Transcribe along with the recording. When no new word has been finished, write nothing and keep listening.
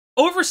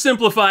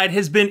Oversimplified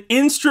has been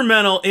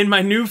instrumental in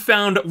my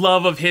newfound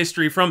love of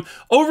history, from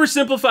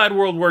oversimplified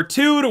World War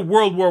II to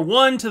World War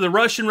I to the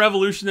Russian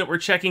Revolution that we're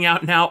checking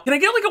out now. Can I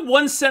get like a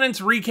one-sentence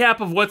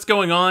recap of what's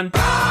going on?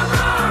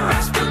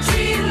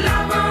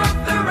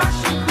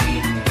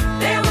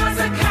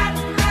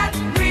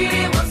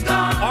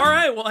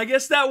 Alright, well I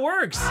guess that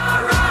works.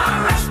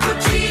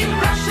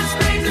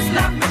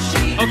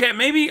 Okay,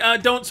 maybe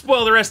don't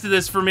spoil the rest of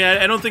this for me.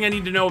 I don't think I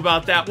need to know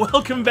about that.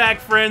 Welcome back,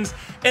 friends,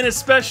 and a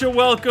special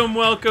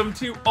welcome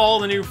to all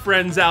the new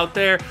friends out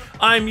there.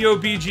 I'm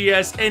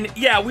YoBGS, and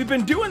yeah, we've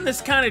been doing this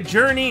kind of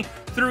journey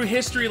through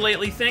history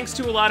lately thanks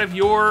to a lot of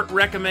your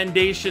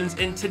recommendations,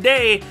 and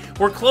today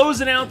we're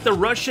closing out the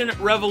Russian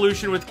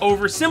Revolution with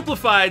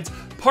Oversimplified's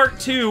part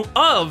 2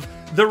 of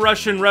the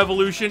Russian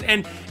Revolution.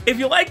 And if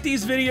you like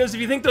these videos, if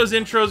you think those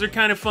intros are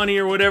kind of funny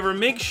or whatever,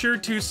 make sure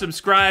to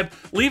subscribe.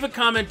 Leave a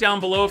comment down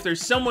below if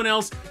there's someone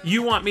else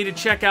you want me to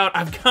check out.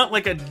 I've got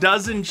like a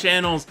dozen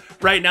channels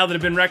right now that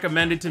have been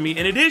recommended to me,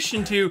 in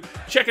addition to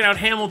checking out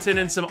Hamilton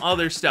and some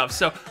other stuff.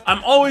 So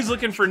I'm always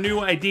looking for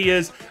new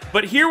ideas,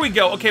 but here we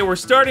go. Okay, we're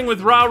starting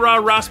with Rah-Rah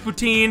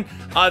Rasputin,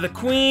 the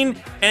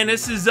Queen, and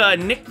this is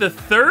Nick the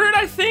Third,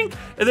 I think.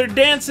 They're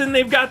dancing,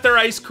 they've got their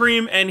ice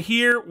cream, and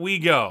here we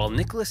go. While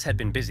Nicholas had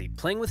been busy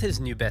playing with his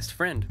new best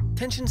friend,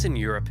 tensions in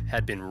Europe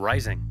had been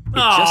rising.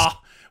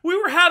 We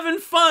were having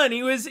fun.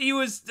 He was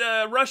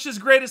Russia's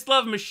greatest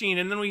love machine,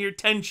 and then we hear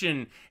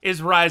tension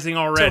is rising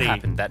already. So it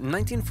happened that in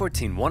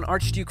 1914, one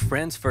Archduke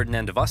Franz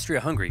Ferdinand of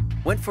Austria-Hungary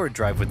went for a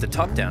drive with the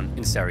top down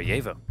in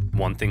Sarajevo.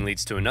 One thing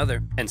leads to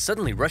another, and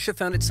suddenly Russia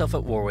found itself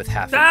at war with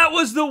half. That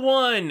was the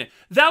one!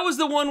 That was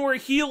the one where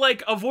he,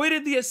 like,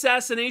 avoided the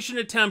assassination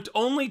attempt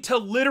only to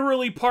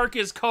literally park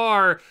his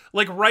car,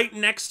 like, right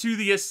next to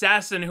the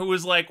assassin, who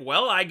was like,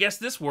 well, I guess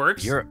this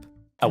works. Europe.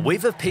 A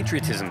wave of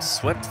patriotism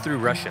swept through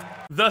Russia.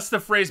 Thus, the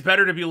phrase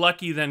 "better to be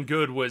lucky than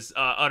good" was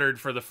uttered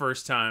for the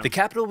first time. The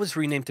capital was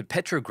renamed to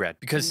Petrograd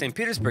because St.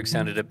 Petersburg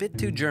sounded a bit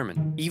too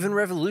German. Even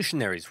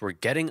revolutionaries were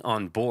getting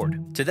on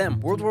board. To them,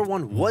 World War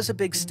I was a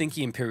big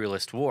stinky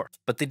imperialist war,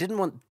 but they didn't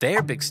want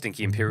their big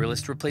stinky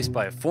imperialist replaced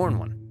by a foreign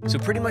one. So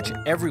pretty much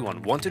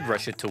everyone wanted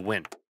Russia to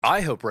win. I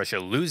hope Russia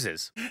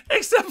loses.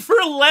 Except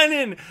for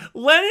Lenin.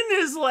 Lenin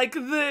is like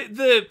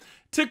to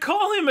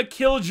call him a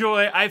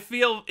killjoy, I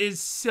feel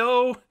is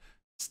so...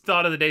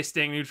 Thought of the day,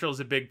 staying neutral is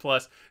a big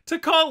plus. To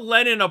call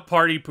Lenin a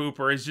party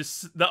pooper is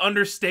just the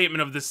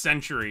understatement of the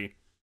century.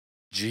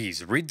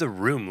 Jeez, read the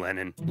room,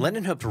 Lenin.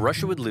 Lenin hoped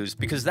Russia would lose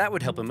because that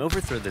would help him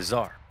overthrow the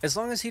Tsar. As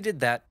long as he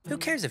did that, who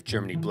cares if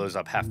Germany blows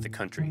up half the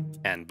country?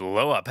 And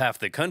blow up half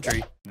the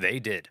country, they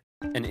did.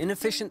 An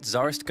inefficient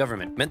Tsarist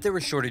government meant there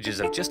were shortages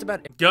of just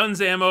about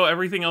guns, ammo,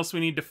 everything else we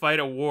need to fight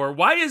a war.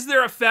 Why is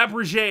there a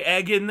Fabergé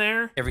egg in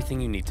there?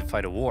 Everything you need to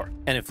fight a war.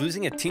 And if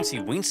losing a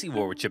teensy-weensy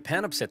war with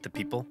Japan upset the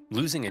people,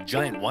 losing a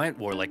giant Wyatt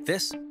war like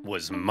this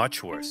was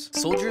much worse.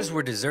 Soldiers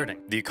were deserting,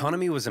 the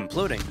economy was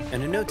imploding,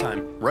 and in no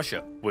time,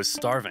 Russia was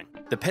starving.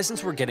 The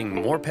peasants were getting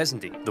more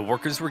peasanty, the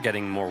workers were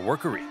getting more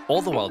workery,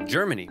 all the while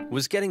Germany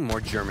was getting more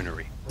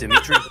Germanery.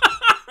 Dmitry...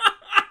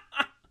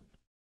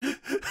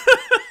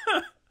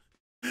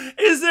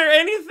 Is there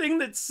anything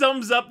that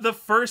sums up the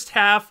first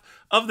half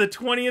of the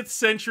 20th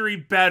century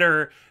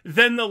better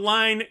than the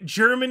line,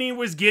 Germany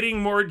was getting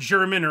more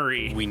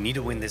Germanery? We need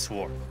to win this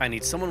war. I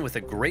need someone with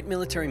a great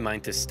military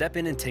mind to step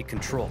in and take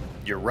control.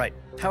 You're right.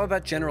 How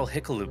about General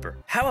Hickenlooper?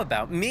 How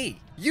about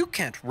me? You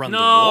can't run the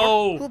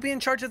war. Who'll be in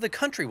charge of the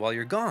country while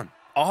you're gone?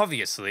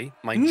 Obviously,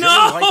 my German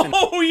wife and...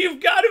 No!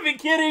 You've got to be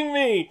kidding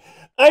me!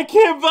 I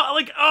can't...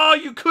 Like, oh,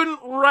 you couldn't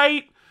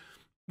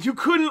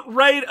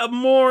write a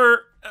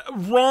more...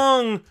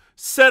 wrong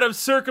set of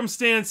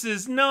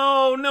circumstances.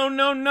 No.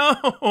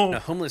 A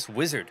homeless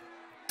wizard.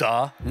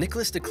 Duh.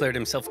 Nicholas declared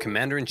himself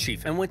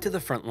commander-in-chief and went to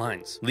the front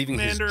lines, leaving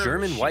his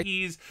German wife.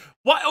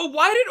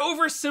 Why did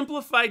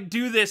Oversimplified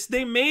do this?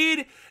 They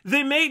made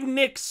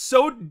Nick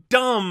so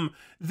dumb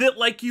that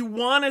like you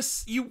wanna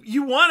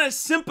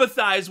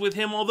sympathize with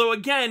him, although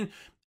again,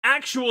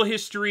 actual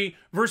history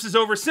versus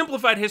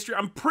oversimplified history,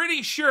 I'm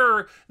pretty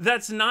sure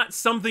that's not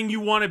something you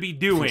want to be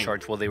doing. In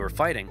charge while they were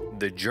fighting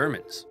the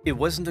Germans. It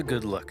wasn't a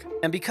good look.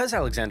 And because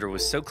Alexander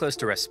was so close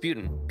to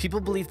Rasputin, people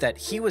believed that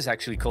he was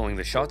actually calling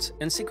the shots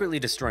and secretly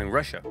destroying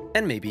Russia,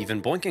 and maybe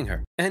even boinking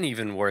her. An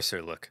even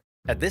worser look.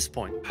 At this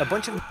point, a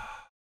bunch of...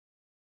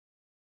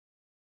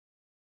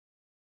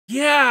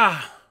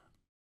 Yeah,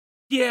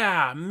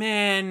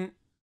 man.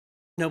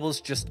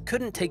 Nobles just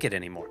couldn't take it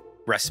anymore.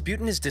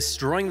 Rasputin is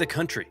destroying the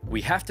country.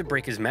 We have to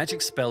break his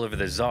magic spell over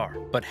the Tsar.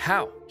 But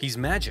how? He's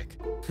magic.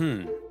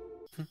 Dude.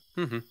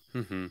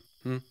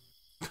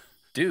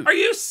 Are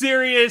you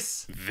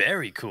serious?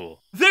 Very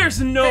cool.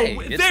 There's no way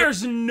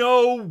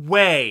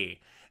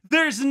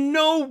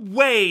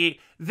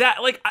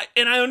that, like,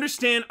 and I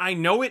understand, I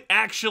know it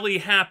actually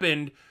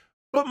happened,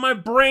 but my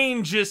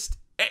brain just,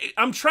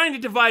 I'm trying to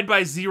divide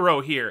by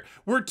 0 here.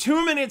 We're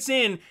 2 minutes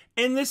in,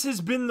 and this has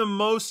been the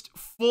most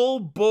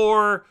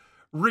full-bore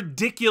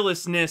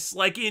ridiculousness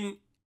like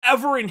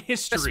ever in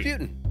history.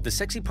 Rasputin, the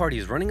sexy party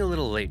is running a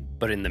little late,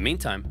 but in the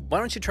meantime, why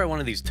don't you try one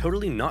of these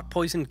totally not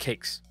poisoned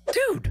cakes?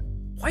 Dude,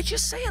 why'd you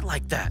say it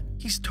like that?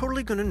 He's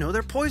totally gonna know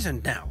they're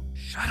poisoned now.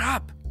 Shut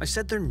up. I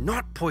said they're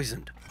not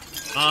poisoned.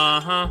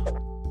 Uh-huh.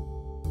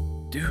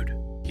 Dude,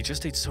 he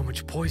just ate so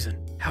much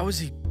poison. How is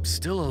he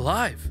still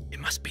alive? It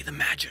must be the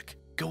magic.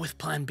 Go with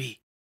plan B.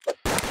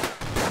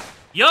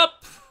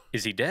 Yup.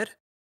 Is he dead?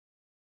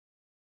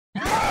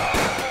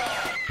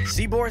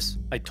 See, Boris?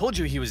 I told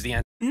you he was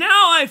the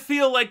Now I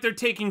feel like they're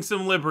taking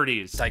some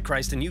liberties.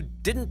 Antichrist and you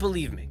didn't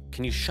believe me.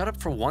 Can you shut up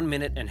for 1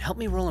 minute and help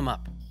me roll him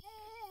up?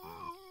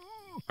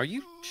 Are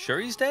you sure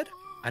he's dead?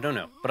 I don't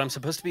know, but I'm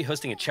supposed to be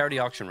hosting a charity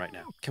auction right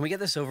now. Can we get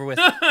this over with?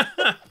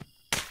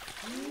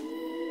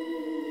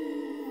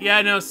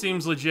 Yeah, no,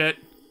 seems legit.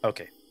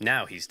 Okay,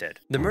 now he's dead.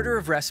 The murder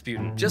of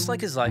Rasputin, just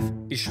like his life,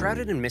 is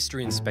shrouded in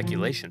mystery and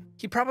speculation.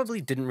 He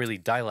probably didn't really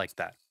die like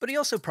that, but he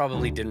also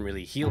probably didn't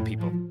really heal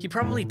people. He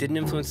probably didn't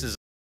influence his...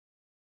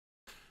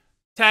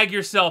 Tag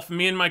yourself,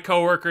 me and my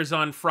coworkers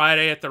on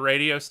Friday at the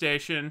radio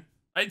station.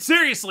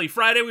 Seriously,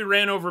 Friday we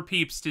ran over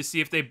peeps to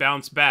see if they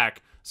bounce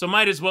back. So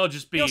might as well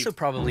just be... He also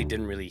probably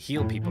didn't really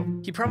heal people.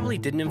 He probably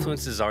didn't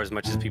influence the Tsar as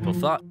much as people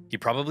thought. He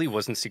probably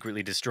wasn't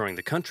secretly destroying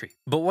the country.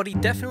 But what he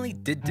definitely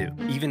did do,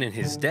 even in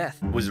his death,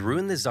 was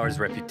ruin the Tsar's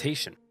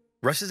reputation.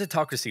 Russia's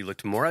autocracy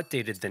looked more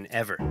outdated than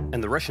ever,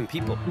 and the Russian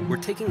people were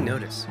taking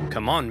notice.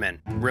 Come on,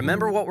 men.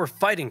 Remember what we're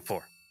fighting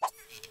for.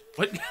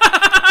 What?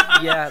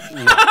 Yeah,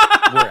 no.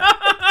 We're out.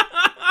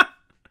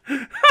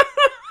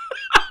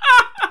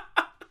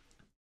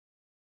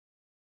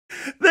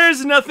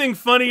 There's nothing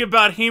funny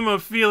about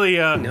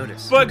hemophilia,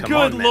 but Come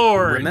good on, men.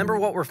 lord. Remember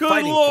what we're good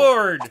fighting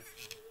lord.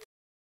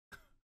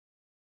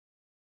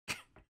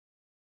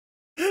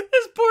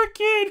 This poor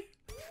kid.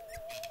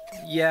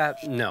 Yeah,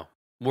 no.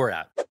 We're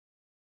out.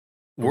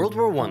 World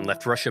War I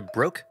left Russia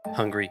broke,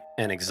 hungry,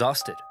 and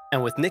exhausted.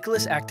 And with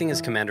Nicholas acting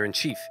as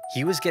commander-in-chief,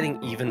 he was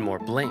getting even more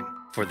blame.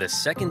 For the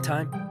second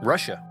time,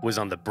 Russia was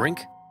on the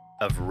brink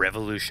of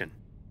revolution.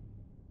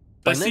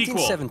 By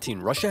 1917,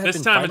 Russia had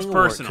been fighting a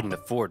war it couldn't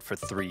afford for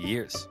 3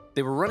 years.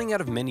 They were running out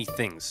of many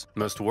things,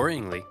 most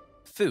worryingly,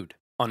 food.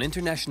 On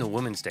International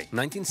Women's Day,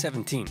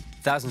 1917,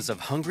 thousands of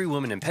hungry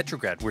women in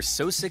Petrograd were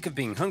so sick of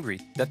being hungry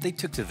that they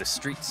took to the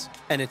streets.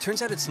 And it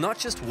turns out it's not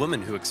just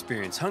women who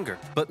experience hunger,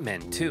 but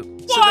men too.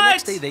 What? So the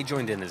next day they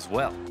joined in as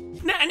well.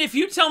 And if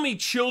you tell me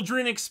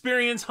children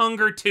experience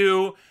hunger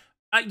too,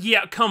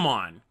 yeah, come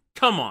on.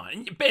 Come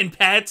on. And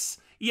pets?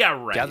 Yeah,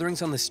 right.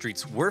 Gatherings on the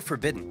streets were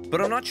forbidden,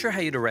 but I'm not sure how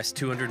you'd arrest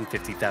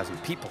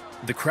 250,000 people.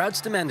 The crowds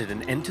demanded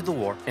an end to the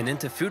war, an end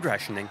to food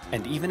rationing,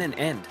 and even an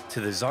end to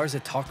the Tsar's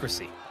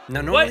autocracy.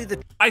 Now, normally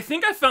I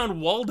think I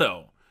found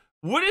Waldo.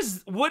 What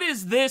is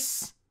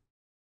this?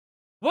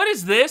 What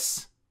is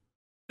this?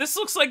 This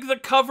looks like the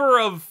cover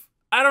of,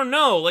 I don't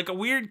know, like a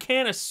weird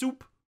can of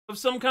soup of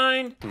some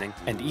kind.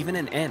 And even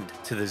an end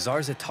to the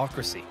Tsar's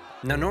autocracy.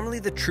 Now, normally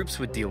the troops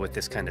would deal with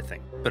this kind of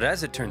thing, but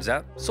as it turns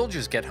out,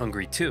 soldiers get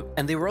hungry too,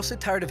 and they were also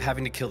tired of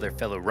having to kill their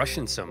fellow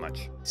Russians so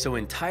much. So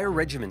entire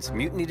regiments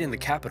mutinied in the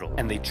capital,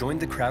 and they joined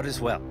the crowd as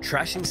well,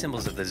 trashing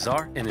symbols of the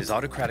Tsar and his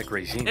autocratic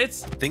regime.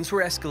 Things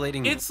were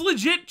escalating. It's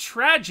legit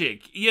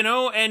tragic, you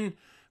know, and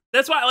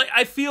that's why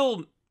I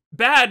feel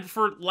bad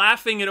for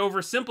laughing at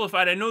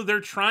OverSimplified. I know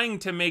they're trying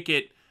to make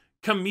it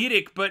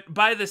comedic, but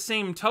by the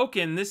same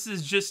token, this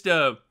is just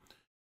a...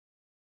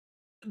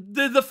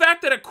 The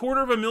fact that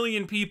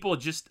 250,000 people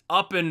just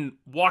up and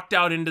walked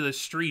out into the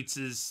streets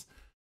is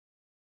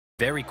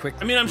very quick.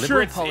 I mean, I'm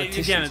sure it's going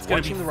to be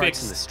watching the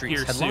riots in the fixed streets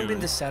here had soon. long been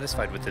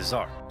dissatisfied with the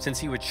Tsar, since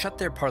he would shut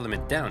their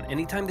parliament down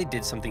anytime they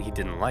did something he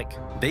didn't like.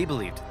 They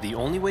believed the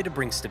only way to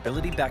bring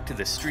stability back to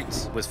the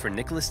streets was for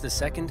Nicholas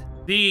II.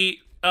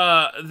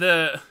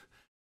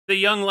 The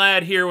young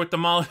lad here with the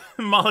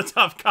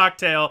Molotov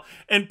cocktail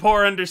and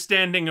poor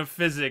understanding of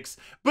physics.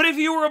 But if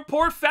you were a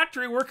poor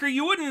factory worker,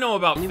 you wouldn't know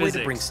about physics. The only way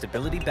to bring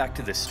stability back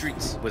to the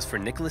streets was for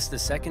Nicholas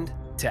II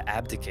to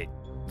abdicate.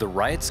 The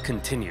riots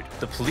continued.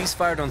 The police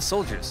fired on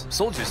soldiers.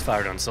 Soldiers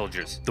fired on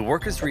soldiers. The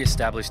workers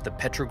re-established the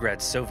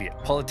Petrograd Soviet.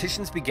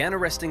 Politicians began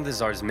arresting the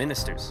Tsar's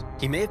ministers.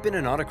 He may have been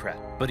an autocrat,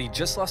 but he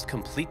just lost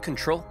complete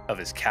control of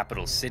his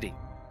capital city.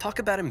 Talk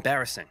about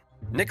embarrassing.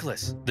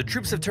 Nicholas, the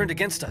troops have turned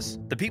against us.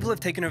 The people have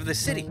taken over the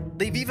city.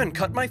 They've even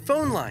cut my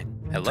phone line.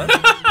 Hello?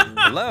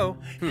 Hello?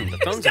 The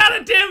phone's He's got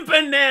a damn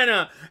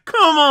banana.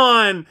 Come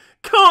on.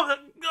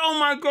 Oh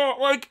my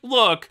God. Like,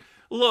 look.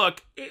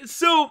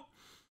 So,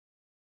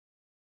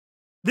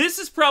 this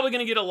is probably going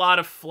to get a lot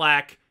of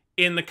flack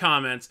in the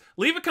comments.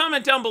 Leave a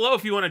comment down below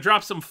if you want to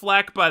drop some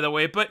flack, by the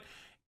way. But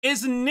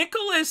is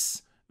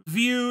Nicholas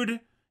viewed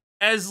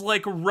as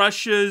like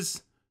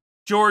Russia's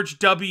George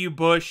W.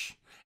 Bush?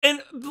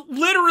 And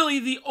literally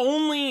the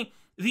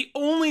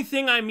only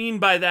thing I mean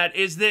by that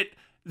is that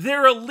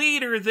they're a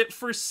leader that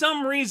for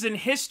some reason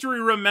history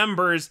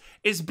remembers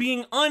is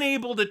being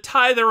unable to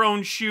tie their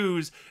own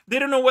shoes. They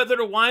don't know whether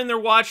to wind their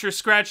watch or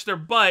scratch their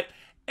butt.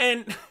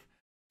 And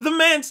the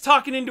man's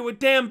talking into a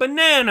damn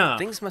banana.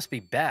 Things must be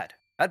bad.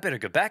 I'd better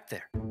go back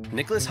there.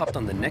 Nicholas hopped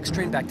on the next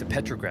train back to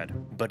Petrograd,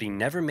 but he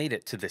never made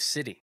it to the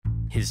city.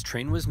 His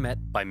train was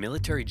met by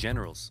military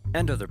generals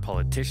and other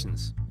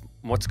politicians.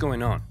 What's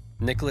going on?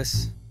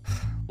 Nicholas,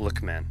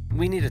 Look, man,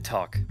 we need to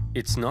talk.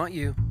 It's not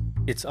you,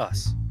 it's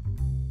us.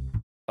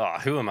 Aw,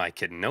 who am I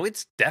kidding? No,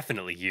 it's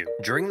definitely you.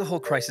 During the whole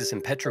crisis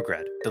in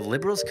Petrograd, the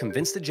liberals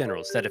convinced the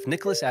generals that if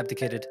Nicholas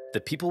abdicated,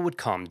 the people would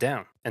calm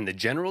down, and the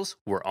generals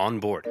were on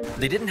board.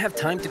 They didn't have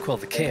time to quell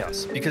the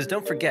chaos, because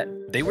don't forget,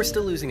 they were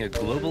still losing a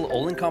global,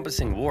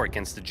 all-encompassing war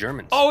against the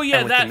Germans. Oh yeah,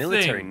 and with that the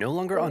military thing. no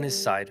longer on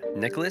his side,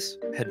 Nicholas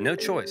had no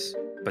choice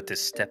but to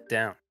step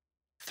down.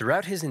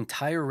 Throughout his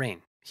entire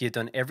reign, he had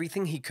done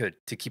everything he could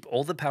to keep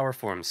all the power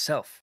for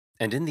himself,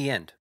 and in the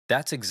end,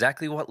 that's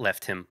exactly what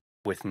left him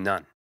with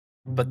none.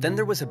 But then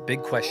there was a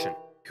big question.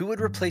 Who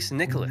would replace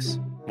Nicholas?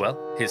 Well,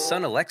 his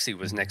son Alexei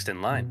was next in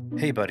line.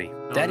 Hey buddy,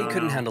 Daddy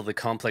couldn't handle the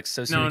complex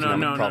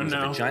socioeconomic problems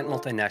of a giant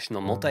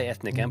multinational,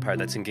 multi-ethnic empire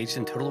that's engaged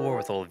in total war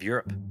with all of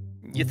Europe.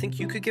 You think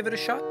you could give it a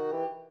shot?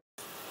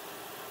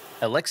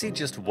 Alexei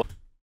just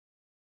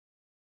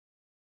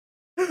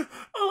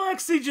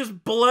Alexei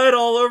just bled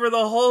all over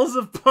the halls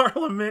of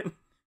Parliament.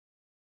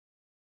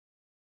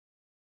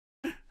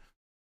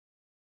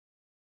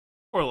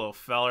 Poor little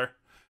feller.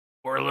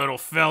 Poor little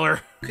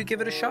feller. could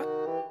give it a shot?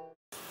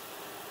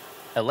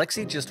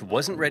 Alexei just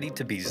wasn't ready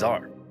to be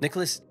Tsar.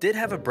 Nicholas did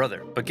have a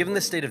brother, but given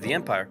the state of the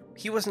empire,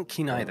 he wasn't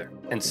keen either.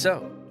 And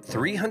so,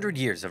 300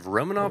 years of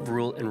Romanov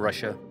rule in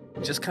Russia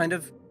just kind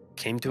of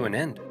came to an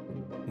end.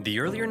 The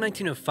earlier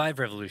 1905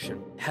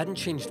 revolution hadn't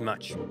changed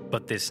much,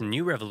 but this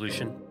new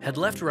revolution had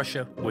left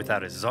Russia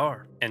without a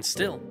Tsar. And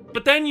still,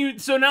 But then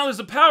so now there's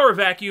a power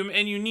vacuum,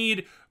 and you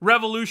need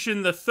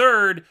Revolution the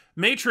Third,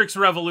 Matrix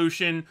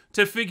Revolution,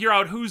 to figure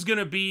out who's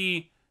gonna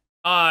be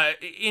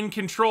in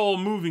control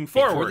moving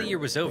forward. before the year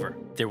was over,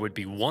 there would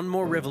be one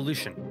more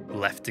revolution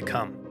left to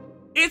come.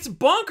 It's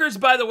bonkers,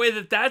 by the way,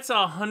 that that's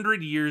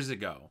 100 years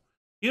ago.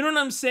 You know what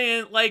I'm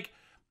saying? Like,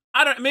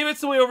 I don't. Maybe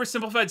it's the way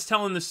OverSimplified's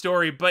telling the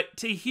story, but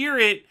to hear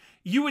it,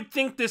 you would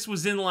think this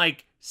was in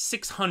like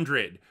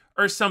 600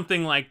 or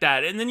something like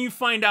that, and then you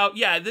find out,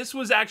 yeah, this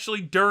was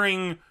actually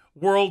during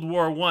World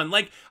War I.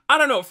 Like, I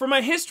don't know. For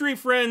my history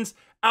friends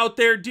out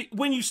there,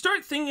 when you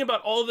start thinking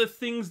about all the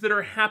things that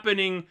are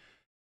happening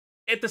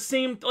at the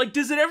same, like,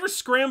 does it ever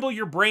scramble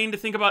your brain to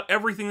think about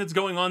everything that's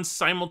going on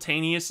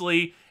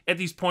simultaneously at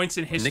these points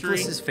in history?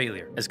 Nicholas's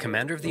failure as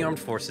commander of the armed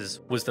forces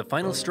was the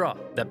final straw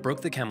that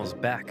broke the camel's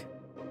back.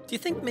 Do you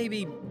think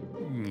maybe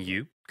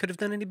you could have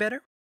done any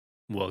better?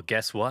 Well,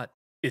 guess what?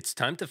 It's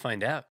time to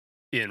find out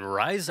in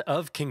Rise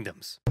of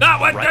Kingdoms. No,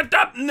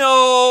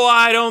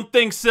 I don't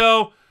think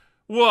so.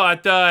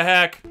 What the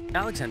heck?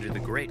 Alexander the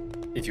Great,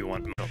 if you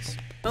want medals.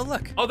 Oh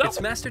look, Oh,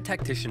 it's Master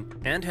Tactician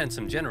and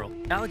Handsome General,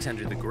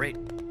 Alexander the Great.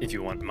 If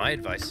you want my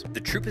advice, the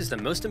troop is the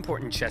most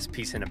important chess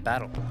piece in a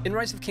battle. In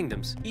Rise of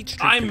Kingdoms, each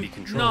troop can be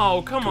controlled.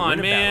 No, come To on, win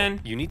a man.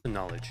 battle, you need the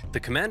knowledge. The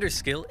commander's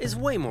skill is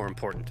way more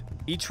important.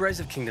 Each Rise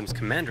of Kingdoms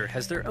commander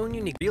has their own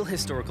unique real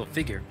historical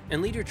figure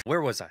and leader.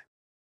 Where was I?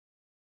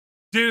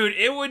 Dude,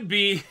 it would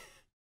be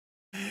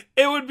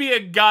a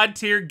god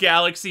tier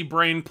Galaxy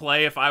Brain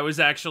play if I was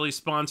actually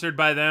sponsored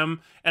by them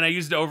and I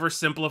used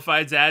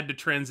OverSimplified's ad to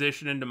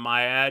transition into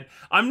my ad.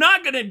 I'm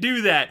not gonna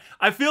do that.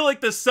 I feel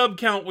like the sub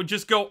count would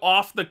just go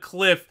off the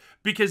cliff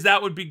because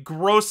that would be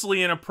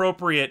grossly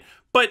inappropriate.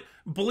 But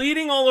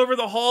bleeding all over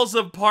the halls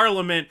of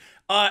Parliament,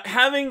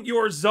 having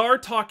your Tsar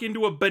talk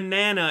into a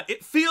banana,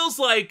 it feels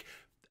like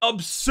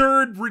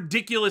absurd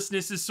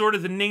ridiculousness is sort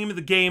of the name of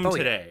the game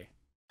today.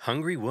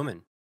 Hungry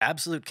woman,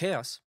 absolute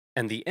chaos,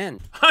 and the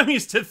end I'm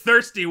used to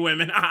thirsty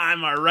women.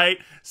 Am I right?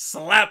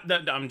 Slap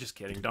that. I'm just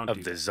kidding. Don't do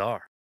of the that.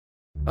 Tsar.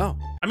 Oh,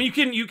 I mean,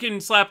 you can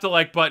slap the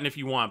like button if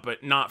you want,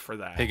 but not for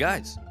that. hey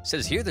guys,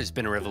 says here there's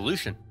been a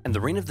revolution, and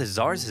the reign of the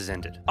Tsars has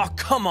ended. Oh,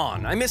 come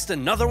on, I missed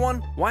another one?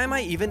 Why am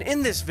I even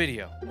in this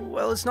video?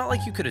 Well, it's not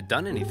like you could have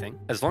done anything.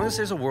 As long as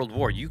there's a world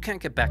war, you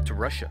can't get back to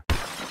Russia.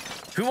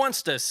 Who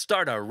wants to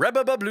start a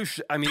rebabablush?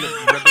 I mean,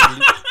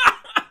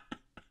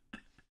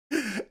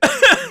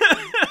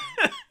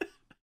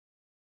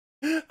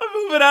 I'm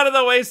moving out of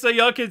the way so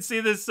y'all can see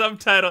this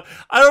subtitle.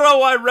 I don't know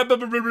why.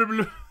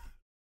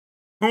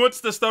 Who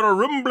wants to start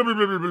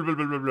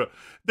a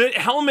the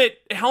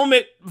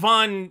helmet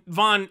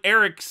von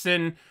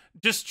Eriksson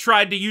just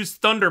tried to use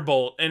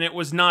Thunderbolt and it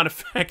was not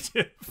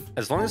effective.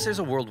 As long as there's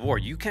a world war,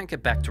 you can't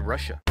get back to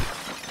Russia.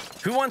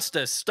 Who wants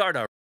to start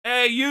a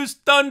Hey, use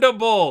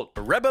Thunderbolt.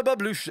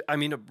 revolution?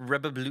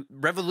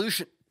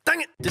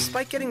 Dang it!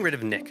 Despite getting rid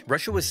of Nick,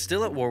 Russia was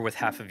still at war with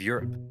half of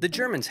Europe. The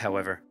Germans,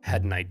 however,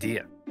 had an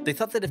idea. They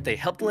thought that if they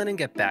helped Lenin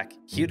get back,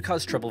 he would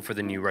cause trouble for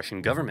the new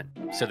Russian government.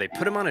 So they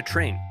put him on a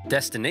train.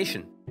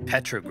 Destination,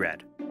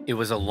 Petrograd. It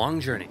was a long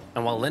journey,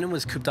 and while Lenin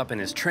was cooped up in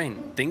his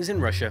train, things in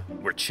Russia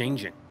were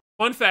changing.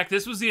 Fun fact,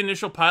 this was the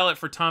initial pilot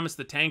for Thomas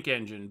the Tank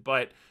Engine,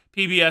 but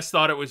PBS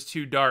thought it was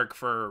too dark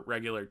for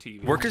regular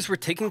TV. Workers were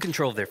taking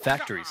control of their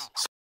factories.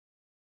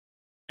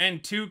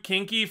 And too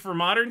kinky for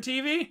modern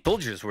TV?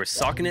 Soldiers were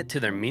socking it to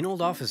their mean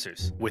old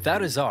officers.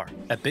 Without a czar,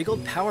 a big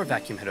old power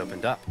vacuum had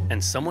opened up,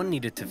 and someone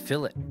needed to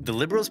fill it. The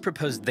liberals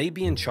proposed they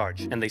be in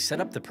charge, and they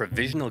set up the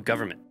provisional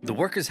government. The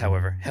workers,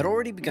 however, had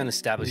already begun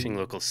establishing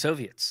local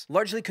Soviets,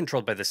 largely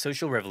controlled by the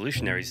social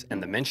revolutionaries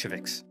and the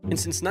Mensheviks. And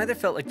since neither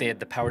felt like they had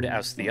the power to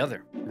oust the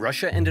other,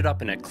 Russia ended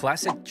up in a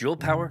classic dual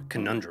power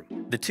conundrum.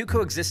 The two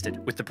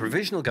coexisted, with the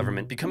provisional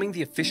government becoming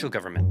the official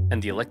government,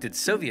 and the elected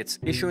Soviets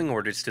issuing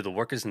orders to the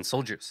workers and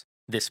soldiers.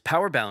 This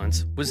power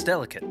balance was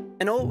delicate,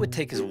 and all it would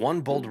take is one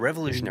bold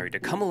revolutionary to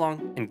come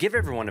along and give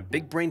everyone a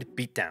big-brained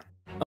beatdown.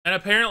 And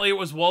apparently it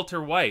was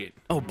Walter White.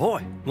 Oh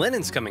boy,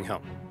 Lenin's coming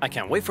home. I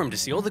can't wait for him to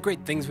see all the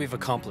great things we've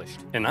accomplished.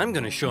 And I'm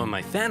gonna show him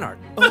my fan art.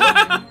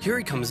 Oh, here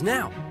he comes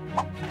now.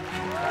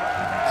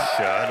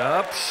 Shut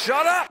up,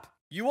 shut up!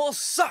 You all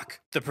suck!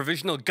 The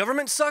provisional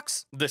government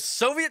sucks, the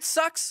Soviet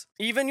sucks,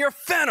 even your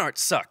fan art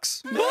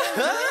sucks.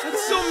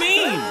 That's so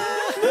mean!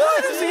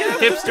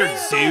 Hipster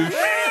douche.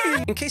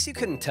 In case you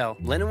couldn't tell,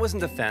 Lenin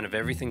wasn't a fan of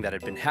everything that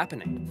had been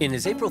happening. In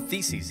his April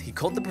theses, he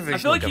called the provisional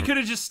I feel like he could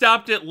have just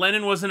stopped it.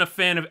 Lenin wasn't a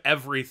fan of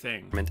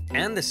everything.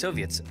 And the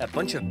Soviets a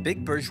bunch of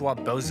big bourgeois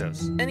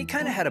bozos. And he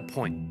kind of had a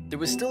point. There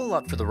was still a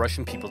lot for the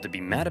Russian people to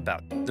be mad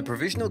about. The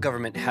provisional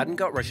government hadn't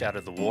got Russia out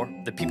of the war,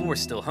 the people were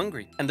still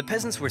hungry, and the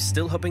peasants were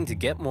still hoping to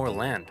get more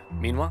land.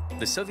 Meanwhile,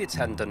 the Soviets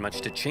hadn't done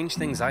much to change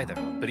things either.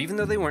 But even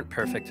though they weren't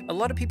perfect, a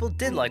lot of people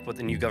did like what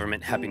the new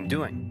government had been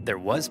doing. There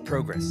was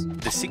progress.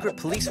 The secret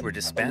police were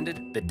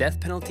disbanded, the death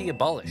penalty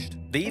abolished.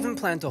 They even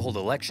planned to hold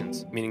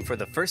elections, meaning for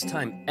the first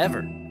time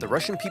ever, the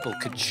Russian people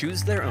could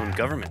choose their own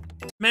government.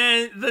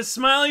 Man, the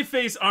smiley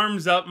face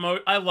arms up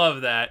mode, I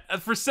love that.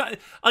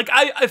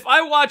 If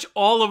I watch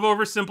all of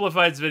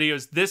Oversimplified's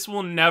videos, this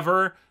will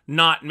never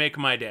not make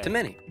my day. To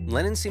many,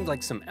 Lenin seemed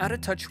like some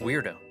out-of-touch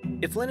weirdo.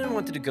 If Lenin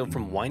wanted to go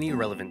from whiny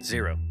irrelevant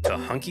zero to a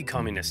hunky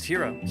communist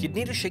hero, he'd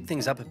need to shake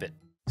things up a bit.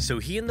 So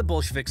he and the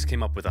Bolsheviks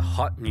came up with a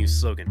hot new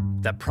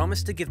slogan that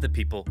promised to give the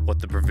people what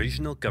the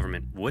provisional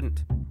government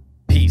wouldn't.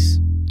 Peace.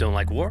 Don't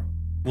like war?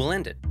 We'll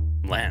end it.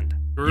 Land.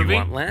 Groovy. You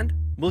want land?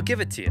 We'll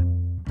give it to you.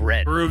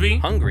 Bread.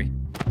 Groovy. Hungry.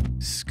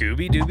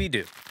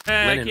 Scooby-Dooby-Doo.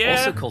 Lenin yeah.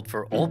 also called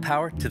for all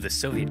power to the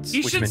Soviets.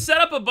 He should set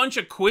up a bunch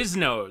of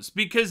Quiznos,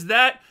 because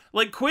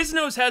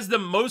Quiznos has the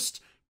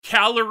most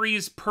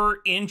calories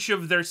per inch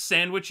of their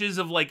sandwiches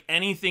of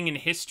anything in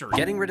history.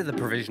 Getting rid of the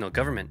provisional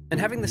government and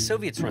having the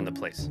Soviets run the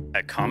place.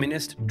 A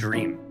communist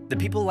dream. The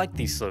people liked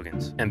these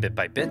slogans, and bit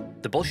by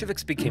bit, the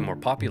Bolsheviks became more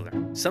popular.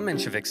 Some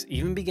Mensheviks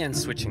even began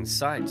switching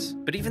sides.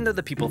 But even though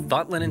the people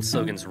thought Lenin's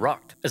slogans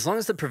rocked, as long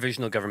as the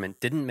provisional government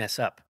didn't mess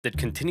up, they'd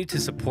continue to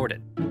support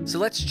it. So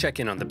let's check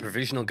in on the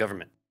provisional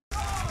government.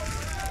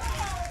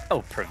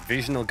 Oh,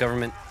 provisional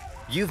government,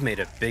 you've made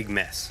a big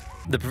mess.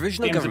 The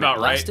provisional government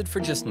lasted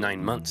for just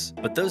 9 months,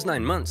 but those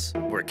 9 months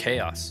were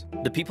chaos.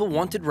 The people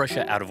wanted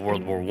Russia out of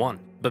World War I,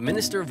 but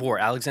Minister of War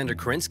Alexander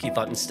Kerensky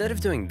thought instead of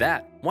doing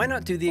that, why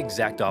not do the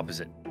exact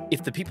opposite?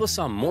 If the people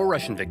saw more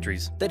Russian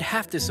victories, they'd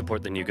have to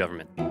support the new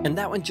government, and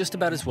that went just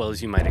about as well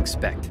as you might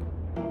expect.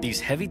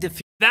 These heavy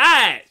defeats—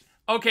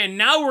 Okay,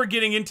 now we're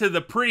getting into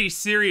the pretty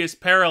serious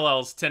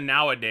parallels to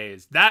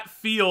nowadays. That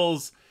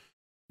feels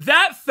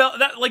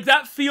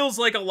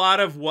like a lot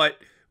of what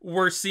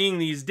we're seeing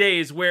these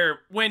days, where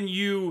when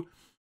you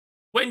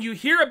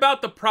hear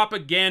about the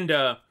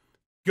propaganda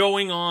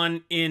going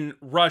on in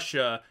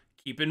Russia,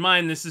 keep in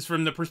mind this is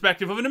from the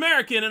perspective of an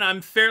American, and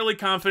I'm fairly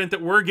confident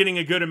that we're getting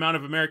a good amount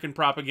of American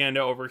propaganda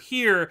over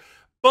here,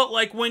 but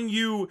when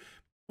you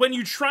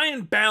try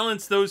and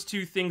balance those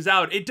two things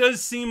out, it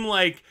does seem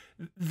like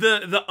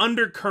the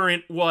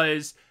undercurrent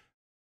was,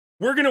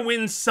 we're gonna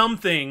win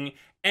something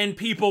and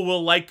people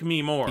will like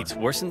me more. It's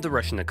worsened the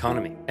Russian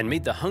economy and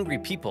made the hungry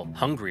people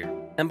hungrier.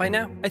 And by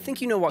now, I think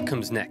you know what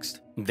comes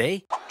next.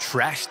 They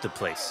trashed the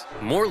place.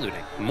 More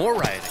looting, more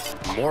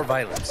rioting, more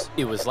violence.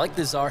 It was like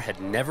the Tsar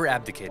had never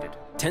abdicated.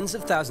 Tens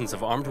of thousands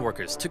of armed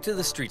workers took to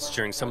the streets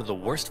during some of the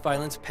worst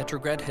violence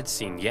Petrograd had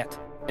seen yet.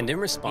 And in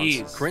response,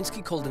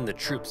 Kerensky called in the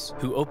troops,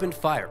 who opened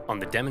fire on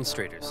the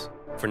demonstrators.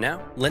 For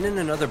now, Lenin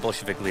and other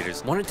Bolshevik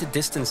leaders wanted to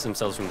distance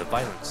themselves from the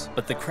violence,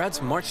 but the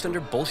crowds marched under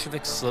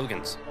Bolshevik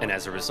slogans, and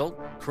as a result,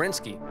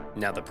 Kerensky,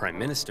 now the prime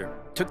minister,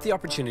 took the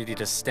opportunity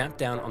to stamp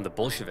down on the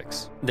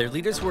Bolsheviks. Their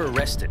leaders were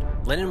arrested,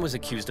 Lenin was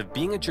accused of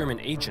being a German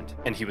agent,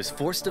 and he was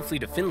forced to flee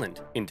to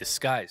Finland in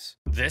disguise.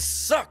 This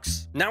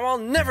sucks! Now I'll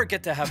never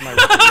get to have my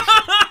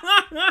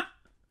revolution!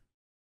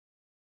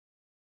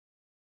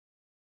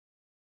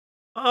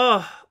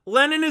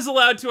 Lenin is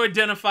allowed to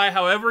identify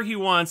however he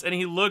wants, and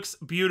he looks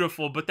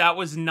beautiful, but that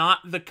was not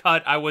the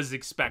cut I was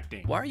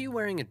expecting. Why are you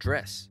wearing a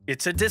dress?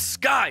 It's a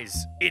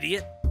disguise,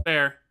 idiot!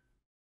 Fair.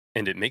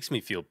 And it makes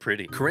me feel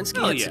pretty.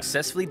 Kerensky had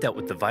successfully dealt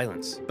with the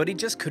violence, but he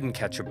just couldn't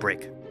catch a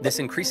break. This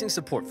increasing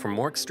support for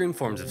more extreme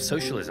forms of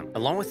socialism,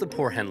 along with the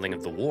poor handling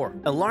of the war,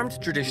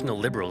 alarmed traditional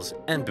liberals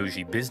and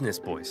bougie business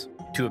boys.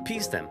 To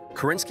appease them,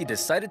 Kerensky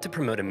decided to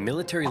promote a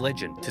military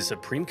legend to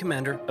Supreme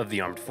Commander of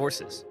the Armed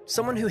Forces,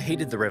 someone who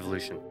hated the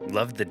revolution,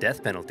 loved the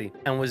death penalty,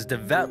 and was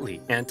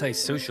devoutly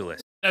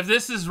anti-socialist. If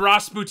this is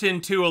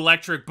Rasputin 2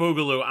 Electric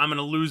Boogaloo, I'm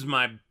gonna lose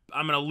my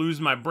gonna lose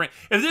my brain.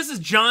 If this is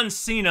John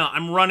Cena,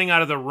 I'm running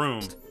out of the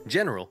room.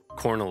 General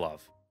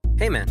Kornilov.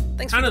 Hey man,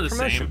 thanks for the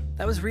promotion. Same.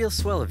 That was real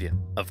swell of you.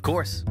 Of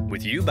course,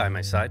 with you by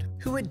my side,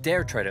 who would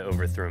dare try to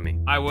overthrow me?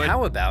 I would.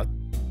 How about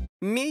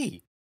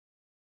me?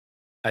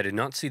 I did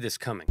not see this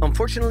coming.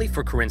 Unfortunately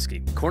for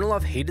Kerensky,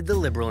 Kornilov hated the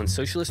liberal and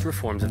socialist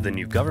reforms of the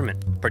new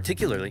government,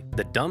 particularly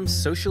the dumb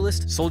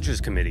socialist soldiers'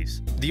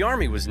 committees. The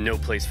army was no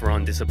place for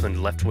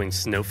undisciplined left-wing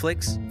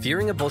snowflakes.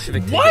 Fearing a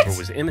Bolshevik takeover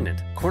was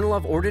imminent,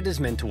 Kornilov ordered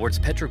his men towards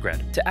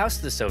Petrograd to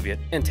oust the Soviet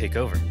and take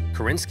over.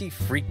 Kerensky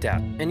freaked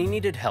out, and he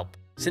needed help.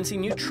 Since he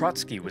knew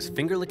Trotsky was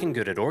finger-licking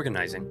good at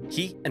organizing,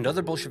 he and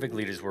other Bolshevik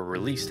leaders were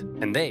released,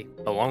 and they,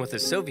 along with the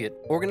Soviet,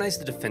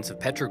 organized the defense of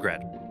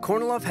Petrograd.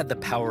 Kornilov had the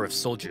power of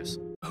soldiers.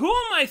 Who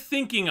am I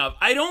thinking of?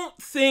 I don't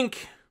think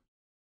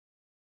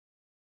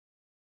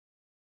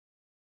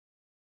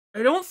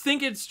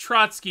it's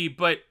Trotsky,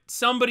 but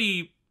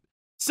somebody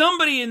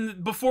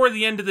before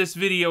the end of this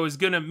video is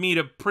gonna meet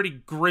a pretty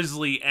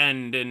grisly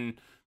end, and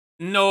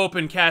no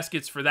open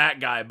caskets for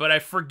that guy, but I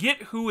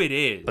forget who it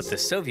is. But the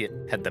Soviet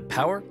had the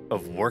power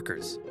of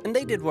workers, and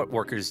they did what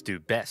workers do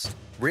best.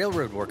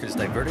 Railroad workers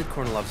diverted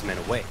Kornilov's men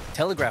away.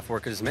 Telegraph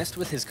workers messed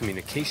with his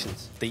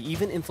communications. They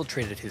even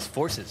infiltrated his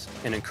forces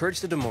and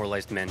encouraged the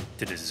demoralized men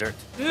to desert.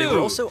 Ew. They were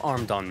also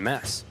armed en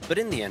masse, but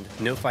in the end,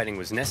 no fighting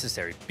was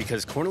necessary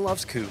because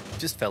Kornilov's coup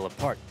just fell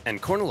apart,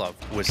 and Kornilov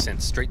was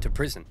sent straight to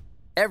prison.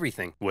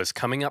 Everything was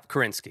coming up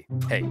Kerensky.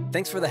 Hey,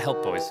 thanks for the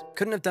help, boys.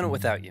 Couldn't have done it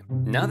without you.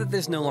 Now that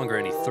there's no longer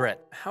any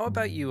threat, how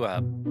about you,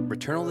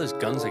 return all those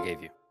guns I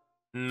gave you?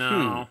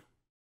 No.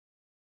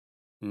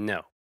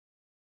 No.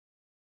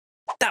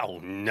 Oh,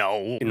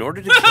 no. In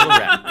order to kill a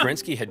rat,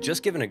 Kerensky had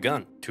just given a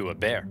gun to a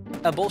bear.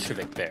 A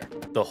Bolshevik bear.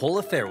 The whole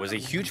affair was a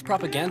huge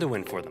propaganda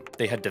win for them.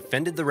 They had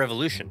defended the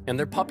revolution, and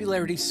their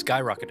popularity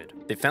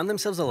skyrocketed. They found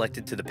themselves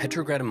elected to the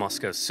Petrograd and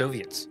Moscow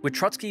Soviets, with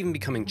Trotsky even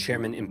becoming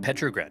chairman in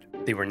Petrograd.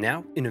 They were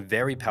now in a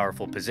very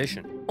powerful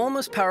position.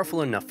 Almost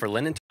powerful enough for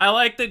Lenin to— I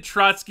like that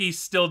Trotsky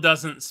still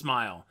doesn't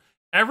smile.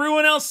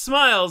 Everyone else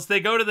smiles. They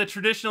go to the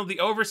traditional, the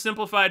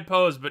oversimplified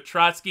pose, but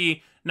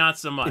Trotsky, not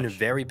so much. In a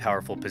very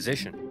powerful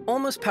position.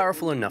 Almost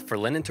powerful enough for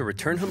Lenin to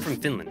return home from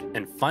Finland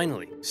and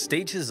finally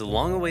stage his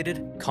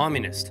long-awaited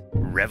communist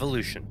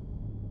revolution.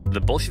 The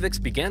Bolsheviks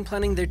began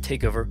planning their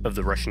takeover of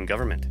the Russian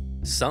government.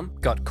 Some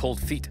got cold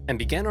feet and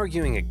began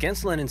arguing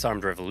against Lenin's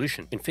armed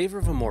revolution in favor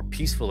of a more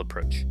peaceful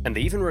approach, and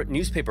they even wrote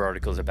newspaper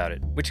articles about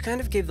it, which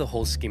kind of gave the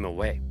whole scheme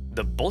away.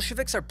 The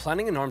Bolsheviks are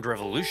planning an armed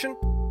revolution?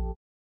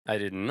 I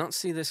did not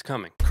see this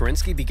coming.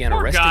 Kerensky began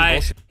arresting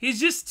Bolsheviks. He's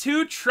just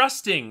too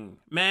trusting,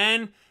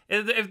 man.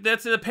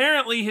 That's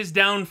apparently his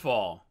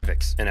downfall.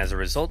 And as a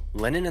result,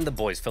 Lenin and the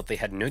boys felt they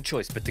had no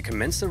choice but to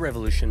commence the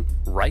revolution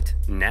right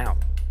now.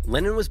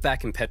 Lenin was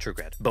back in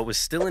Petrograd, but was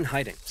still in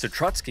hiding, so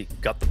Trotsky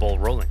got the ball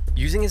rolling,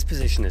 using his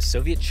position as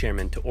Soviet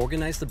chairman to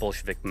organize the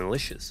Bolshevik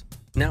militias.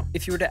 Now,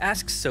 if you were to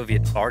ask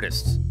Soviet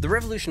artists, the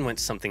revolution went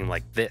something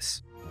like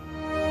this.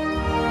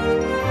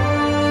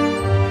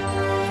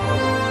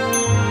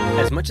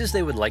 As much as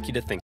they would like you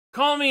to think—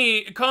 Call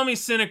me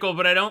cynical,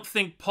 but I don't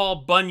think Paul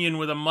Bunyan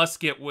with a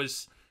musket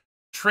was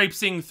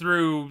traipsing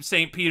through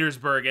St.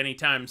 Petersburg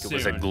anytime soon. It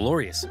was a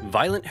glorious,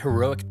 violent,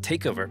 heroic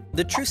takeover.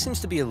 The truth seems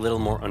to be a little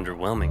more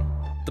underwhelming.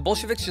 The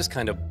Bolsheviks just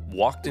kind of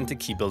walked into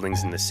key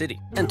buildings in the city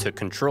and took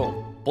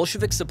control.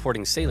 Bolsheviks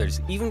supporting sailors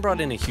even brought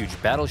in a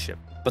huge battleship,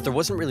 but there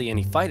wasn't really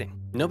any fighting.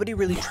 Nobody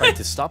really tried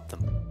to stop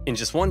them. In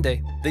just one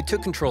day, they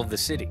took control of the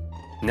city.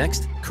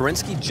 Next,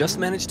 Kerensky just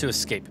managed to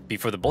escape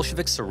before the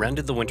Bolsheviks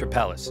surrounded the Winter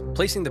Palace,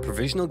 placing the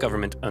provisional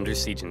government under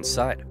siege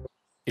inside.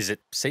 Is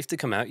it safe to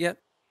come out yet?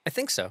 I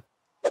think so.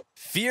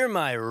 Fear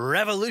my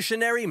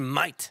revolutionary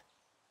might!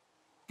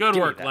 Good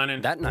work,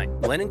 Lenin. That night,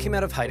 Lenin came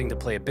out of hiding to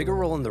play a bigger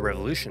role in the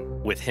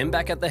revolution. With him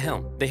back at the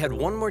helm, they had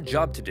one more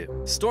job to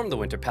do: storm the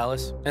Winter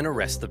Palace and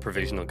arrest the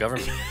provisional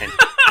government. And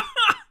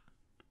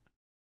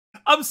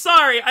I'm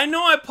sorry, I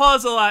know I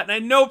pause a lot, and I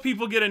know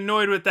people get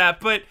annoyed with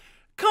that, but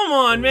come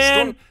on,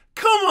 man.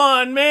 Come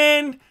on,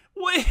 man.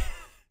 Wait.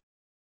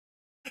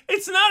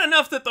 It's not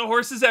enough that the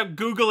horses have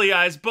googly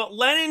eyes, but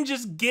Lenin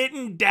just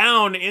getting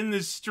down in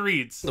the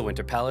streets. The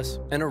Winter Palace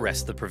and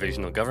arrest the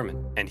provisional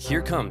government. And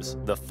here comes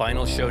the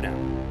final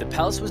showdown. The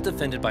palace was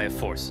defended by a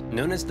force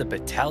known as the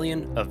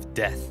Battalion of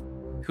Death,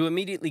 who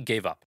immediately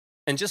gave up.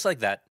 And just like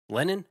that,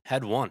 Lenin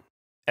had won.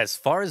 As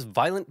far as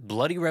violent,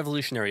 bloody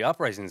revolutionary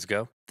uprisings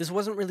go, this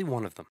wasn't really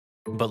one of them.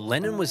 But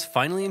Lenin was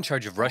finally in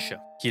charge of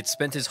Russia. He had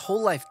spent his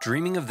whole life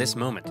dreaming of this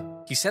moment.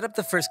 He set up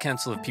the first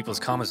Council of People's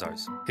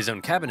Commissars, his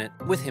own cabinet,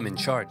 with him in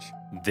charge.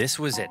 This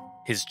was it,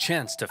 his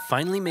chance to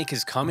finally make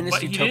his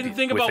communist utopia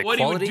with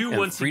equality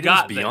and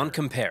freedoms beyond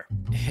compare.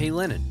 Hey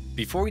Lenin,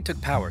 before we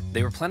took power,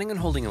 they were planning on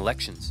holding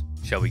elections.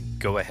 Shall we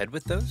go ahead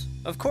with those?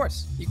 Of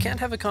course. You can't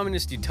have a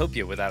communist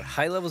utopia without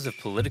high levels of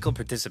political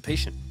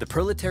participation. The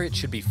proletariat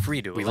should be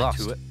free to elect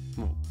who it.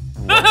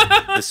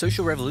 What? The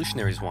social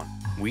revolutionaries won.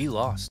 We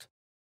lost.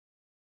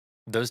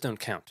 Those don't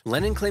count.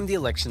 Lenin claimed the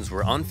elections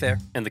were unfair,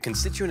 and the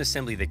Constituent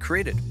Assembly they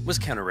created was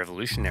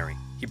counter-revolutionary.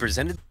 He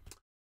presented—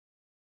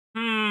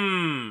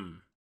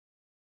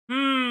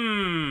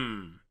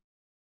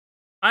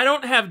 I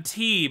don't have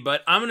tea,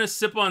 but I'm gonna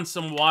sip on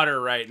some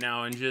water right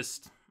now and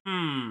just,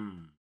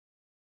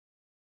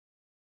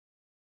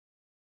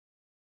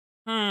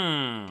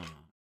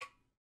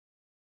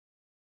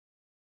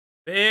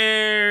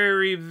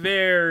 Very,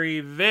 very,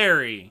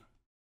 very,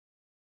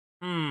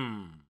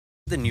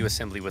 The new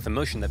assembly with a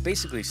motion that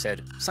basically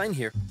said, sign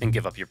here and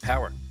give up your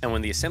power. And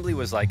when the assembly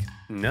was like,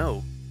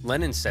 no,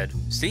 Lenin said,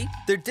 see,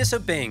 they're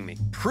disobeying me.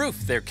 Proof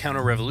they're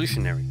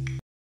counter-revolutionary.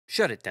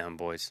 Shut it down,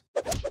 boys.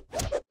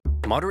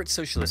 Moderate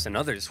socialists and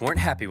others weren't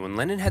happy when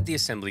Lenin had the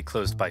assembly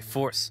closed by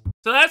force.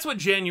 So that's what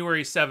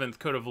January 7th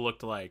could have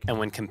looked like. And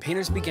when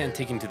campaigners began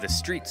taking to the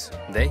streets,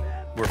 they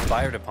were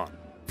fired upon.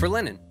 For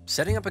Lenin,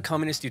 setting up a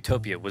communist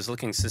utopia was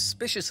looking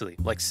suspiciously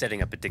like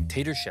setting up a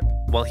dictatorship.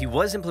 While he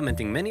was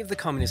implementing many of the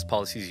communist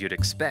policies you'd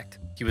expect,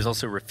 he was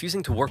also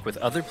refusing to work with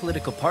other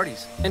political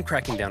parties and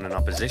cracking down on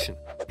opposition.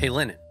 Hey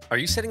Lenin, are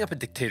you setting up a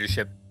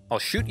dictatorship? I'll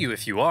shoot you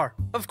if you are.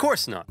 Of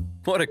course not.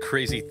 What a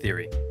crazy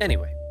theory.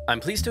 Anyway, I'm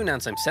pleased to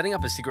announce I'm setting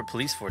up a secret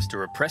police force to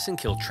repress and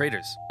kill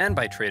traitors. And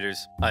by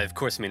traitors, I of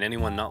course mean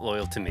anyone not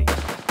loyal to me.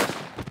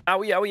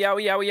 Owie, owie,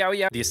 owie, owie,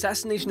 owie. The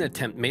assassination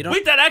attempt made on—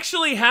 Wait, that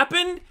actually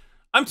happened?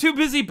 I'm too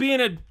busy being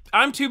a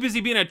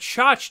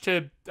chotch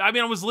to, I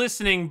mean, I was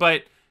listening,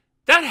 but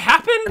that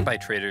happened? And by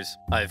traitors,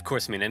 I of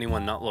course mean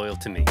anyone not loyal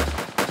to me.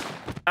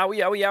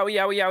 Owie, owie, owie,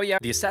 owie, owie.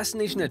 The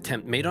assassination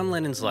attempt made on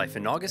Lenin's life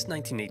in August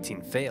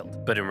 1918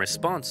 failed, but in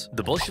response,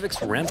 the Bolsheviks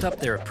ramped up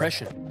their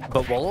oppression.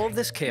 But while all of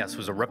this chaos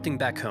was erupting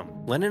back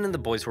home, Lenin and the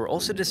boys were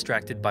also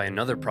distracted by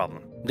another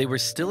problem. They were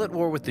still at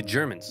war with the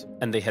Germans,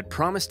 and they had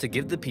promised to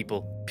give the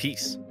people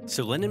peace.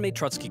 So Lenin made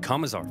Trotsky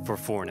Commissar for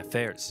Foreign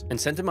Affairs, and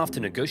sent him off to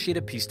negotiate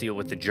a peace deal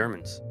with the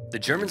Germans. The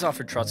Germans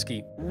offered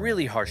Trotsky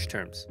really harsh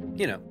terms,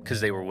 you know, because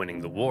they were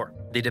winning the war.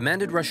 They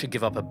demanded Russia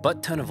give up a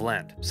butt-ton of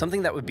land,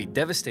 something that would be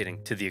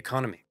devastating to the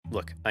economy.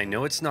 Look, I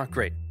know it's not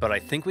great, but I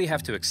think we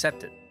have to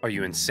accept it. Are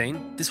you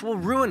insane? This will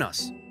ruin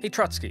us. Hey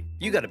Trotsky,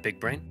 you got a big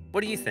brain.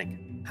 What do you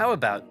think? How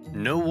about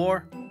no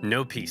war,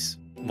 no peace?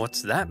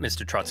 What's that,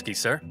 Mr. Trotsky,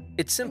 sir?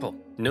 It's simple.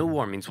 No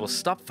war means we'll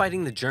stop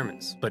fighting the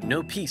Germans, but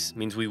no peace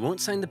means we won't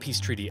sign the peace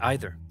treaty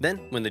either. Then,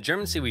 when the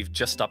Germans say we've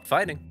just stopped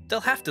fighting, they'll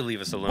have to leave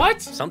us alone.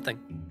 What? Something.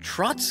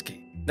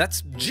 Trotsky.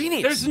 That's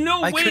genius. There's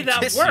no way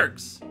that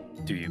works.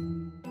 Do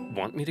you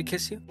want me to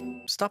kiss you?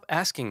 Stop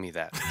asking me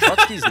that.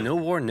 Trotsky's no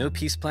war, no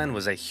peace plan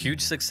was a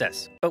huge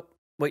success. Oh,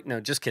 wait, no,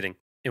 just kidding.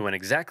 It went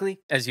exactly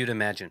as you'd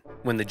imagine.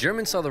 When the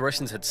Germans saw the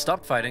Russians had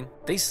stopped fighting,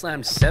 they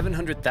slammed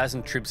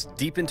 700,000 troops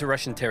deep into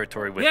Russian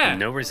territory with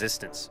no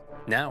resistance.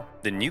 Now,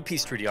 the new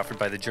peace treaty offered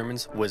by the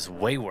Germans was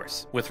way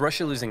worse, with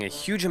Russia losing a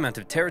huge amount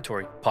of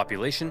territory,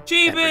 population,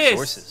 and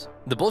resources.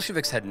 The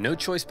Bolsheviks had no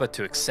choice but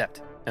to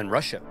accept, and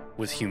Russia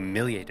was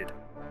humiliated.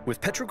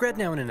 With Petrograd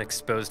now in an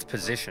exposed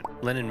position,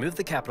 Lenin moved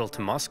the capital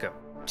to Moscow,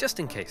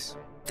 just in case.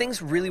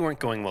 Things really weren't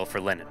going well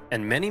for Lenin,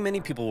 and many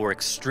people were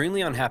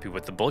extremely unhappy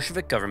with the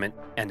Bolshevik government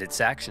and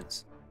its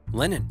actions.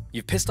 Lenin,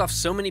 you've pissed off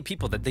so many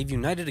people that they've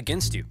united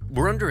against you.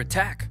 We're under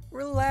attack.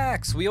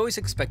 Relax, we always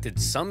expected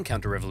some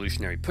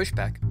counter-revolutionary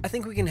pushback. I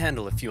think we can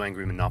handle a few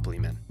angry monopoly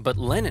men. But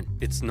Lenin,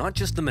 it's not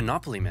just the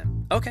monopoly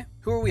men. Okay,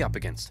 who are we up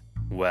against?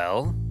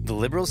 Well, the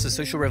liberals, the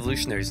social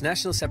revolutionaries,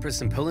 national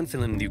separatists in Poland,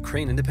 Finland, and the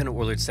Ukraine, independent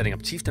warlords setting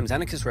up chiefdoms,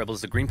 anarchist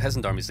rebels, the Green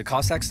Peasant Armies, the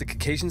Cossacks, the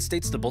Caucasian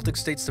states, the Baltic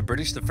states, the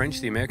British, the French,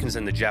 the Americans,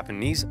 and the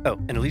Japanese. Oh,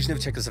 and a legion of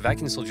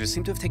Czechoslovakian soldiers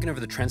seem to have taken over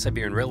the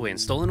Trans-Siberian Railway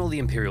and stolen all the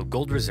imperial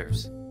gold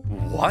reserves.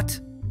 What?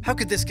 How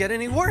could this get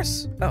any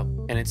worse? Oh,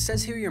 and it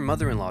says here your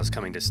mother-in-law is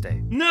coming to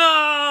stay.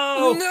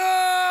 No! No!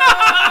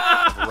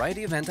 A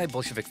variety of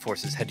anti-Bolshevik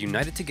forces had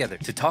united together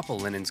to topple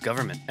Lenin's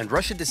government, and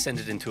Russia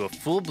descended into a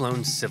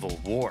full-blown civil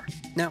war.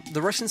 Now,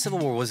 the Russian Civil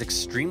War was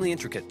extremely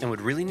intricate and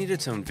would really need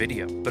its own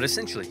video, but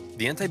essentially,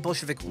 the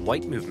anti-Bolshevik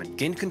white movement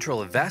gained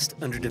control of vast,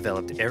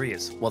 underdeveloped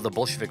areas, while the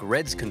Bolshevik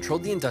Reds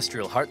controlled the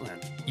industrial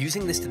heartland.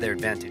 Using this to their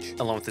advantage,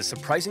 along with the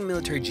surprising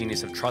military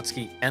genius of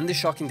Trotsky and the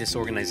shocking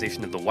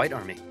disorganization of the White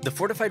Army, the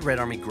fortified Red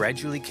Army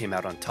gradually came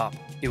out on top.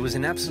 It was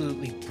an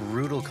absolutely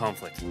brutal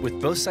conflict, with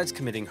both sides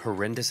committing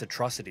horrendous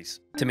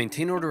atrocities. To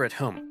maintain order at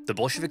home, the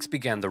Bolsheviks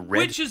began the Red—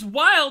 Which is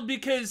wild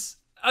because,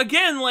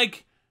 again,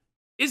 like,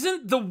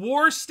 isn't the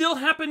war still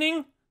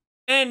happening?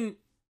 And,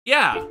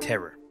 yeah.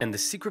 Terror. And the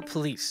secret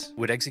police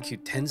would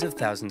execute tens of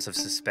thousands of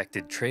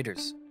suspected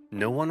traitors.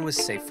 No one was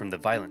safe from the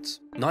violence,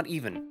 not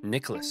even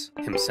Nicholas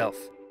himself.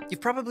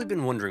 You've probably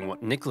been wondering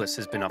what Nicholas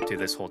has been up to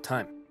this whole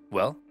time.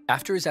 Well,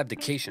 after his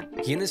abdication,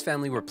 he and his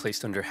family were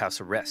placed under house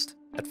arrest.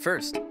 At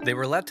first, they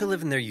were allowed to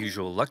live in their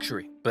usual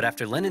luxury, but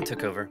after Lenin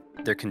took over,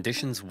 their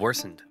conditions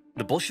worsened.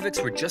 The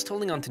Bolsheviks were just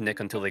holding on to Nick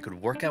until they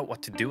could work out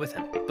what to do with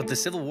him, but the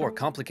Civil War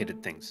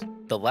complicated things.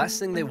 The last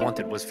thing they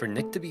wanted was for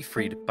Nick to be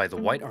freed by the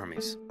White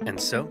Armies, and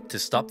so, to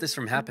stop this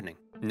from happening,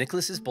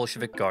 Nicholas's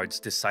Bolshevik guards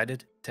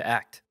decided to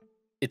act.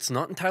 It's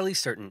not entirely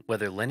certain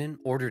whether Lenin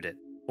ordered it,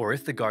 or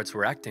if the guards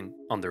were acting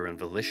on their own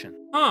volition.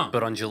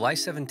 But on July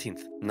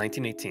 17th,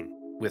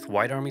 1918, with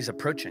White Armies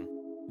approaching,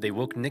 they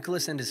woke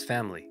Nicholas and his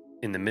family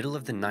in the middle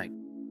of the night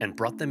and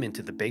brought them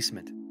into the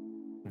basement.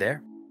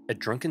 There, a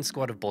drunken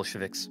squad of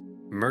Bolsheviks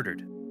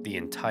murdered the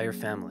entire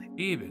family.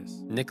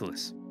 Ebus.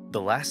 Nicholas, The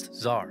last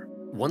Tsar,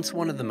 once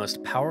one of the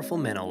most powerful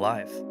men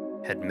alive,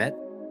 had met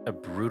a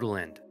brutal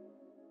end.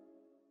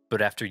 But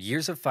after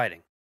years of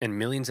fighting and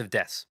millions of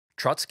deaths,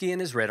 Trotsky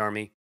and his Red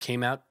Army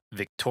came out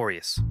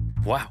victorious.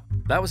 Wow,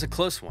 that was a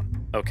close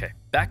one. Okay,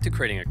 back to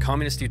creating a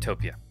communist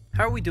utopia.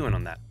 How are we doing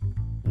on that?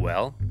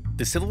 Well,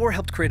 the Civil War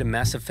helped create a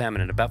massive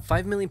famine and about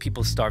 5 million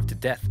people starved to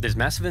death. There's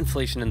massive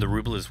inflation and the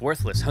ruble is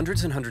worthless.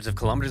 Hundreds and hundreds of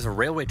kilometers of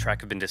railway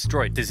track have been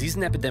destroyed. Disease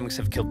and epidemics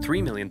have killed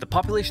 3 million. The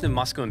population of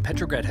Moscow and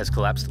Petrograd has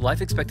collapsed.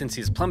 Life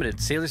expectancy has plummeted.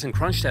 Sailors in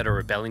Kronstadt are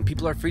rebelling.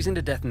 People are freezing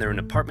to death in their own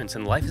apartments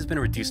and life has been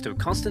reduced to a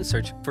constant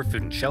search for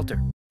food and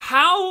shelter.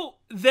 How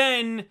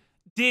then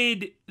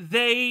did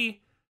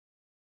they...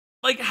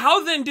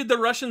 how then did the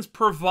Russians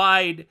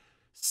provide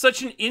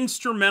such an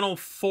instrumental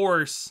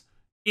force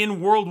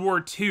in World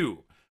War II?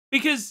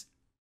 Because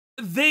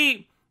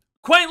they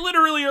quite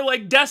literally are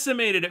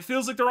decimated. It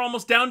feels like they're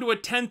almost down to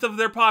 1/10 of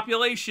their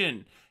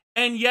population.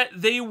 And yet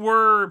they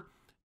were,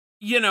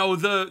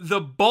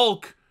 the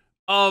bulk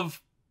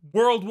of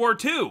World War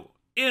II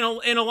in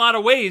a lot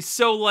of ways.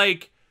 So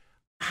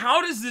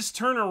how does this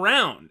turn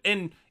around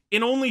in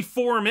only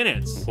 4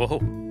 minutes? Whoa.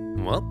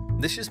 Well,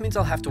 this just means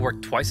I'll have to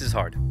work twice as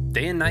hard,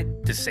 day and night,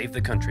 to save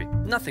the country.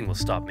 Nothing will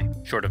stop me,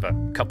 short of a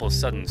couple of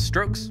sudden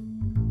strokes.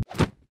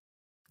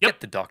 Get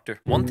the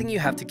doctor. One thing you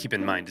have to keep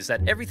in mind is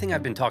that everything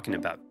I've been talking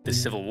about, the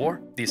Civil War,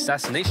 the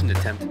assassination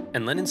attempt,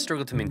 and Lenin's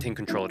struggle to maintain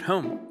control at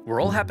home, were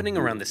all happening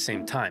around the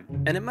same time,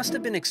 and it must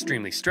have been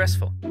extremely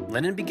stressful.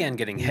 Lenin began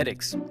getting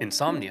headaches,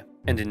 insomnia,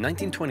 and in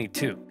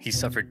 1922, he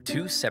suffered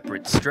 2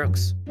 separate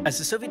strokes, as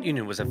the Soviet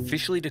Union was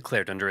officially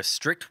declared under a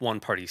strict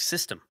one-party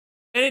system.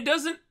 And it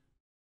doesn't...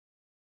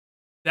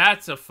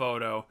 That's a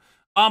photo.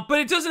 But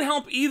it doesn't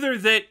help either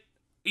that,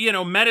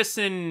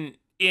 medicine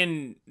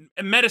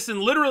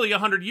literally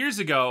 100 years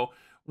ago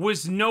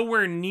was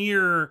nowhere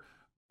near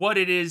what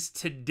it is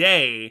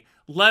today,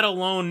 let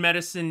alone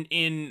medicine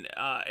in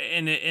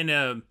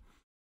a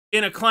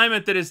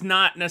climate that is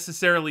not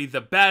necessarily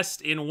the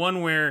best, in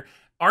one where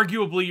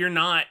arguably you're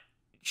not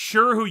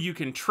sure who you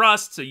can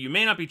trust, so you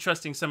may not be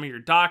trusting some of your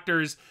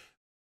doctors.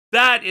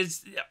 That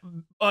is,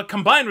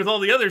 combined with all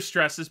the other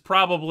stress, is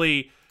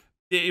probably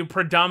a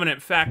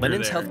predominant factor.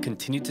 Lenin's health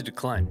continued to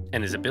decline,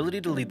 and his ability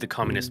to lead the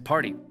Communist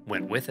Party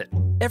went with it.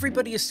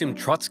 Everybody assumed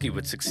Trotsky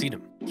would succeed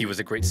him. He was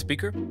a great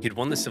speaker, he'd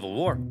won the Civil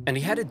War, and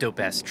he had a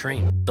dope-ass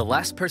train. The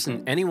last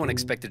person anyone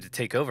expected to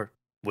take over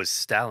was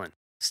Stalin.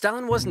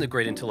 Stalin wasn't a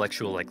great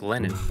intellectual like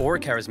Lenin, or a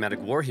charismatic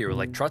war hero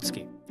like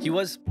Trotsky. He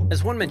was,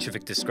 as one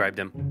Menshevik described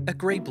him, a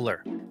gray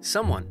blur.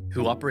 Someone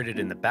who operated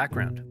in the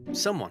background.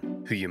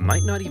 Someone who you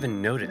might not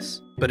even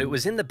notice. But it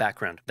was in the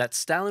background that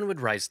Stalin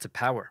would rise to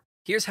power.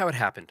 Here's how it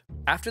happened.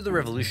 After the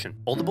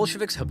revolution, all the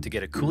Bolsheviks hoped to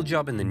get a cool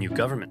job in the new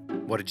government.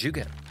 What did you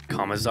get?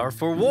 Commissar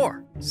for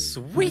War.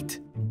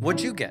 Sweet!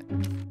 What'd you get?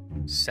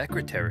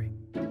 Secretary.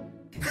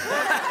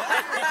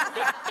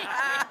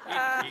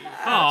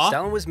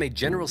 Stalin was made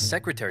general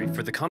secretary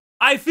for the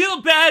I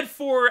feel bad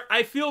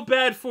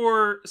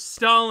for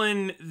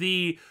Stalin,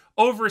 the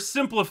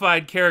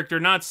oversimplified character,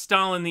 not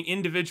Stalin, the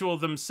individual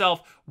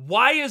themselves.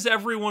 Why is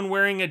everyone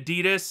wearing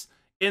Adidas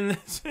in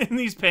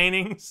these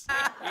paintings?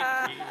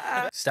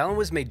 Stalin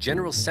was made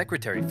general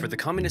secretary for the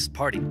Communist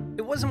Party.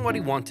 It wasn't what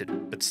he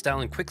wanted, but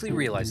Stalin quickly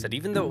realized that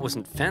even though it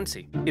wasn't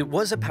fancy, it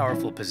was a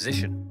powerful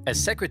position.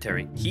 As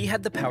secretary, he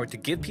had the power to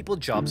give people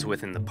jobs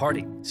within the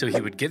party. So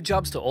he would give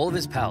jobs to all of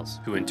his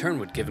pals, who in turn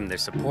would give him their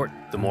support.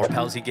 The more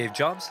pals he gave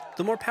jobs,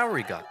 the more power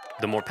he got.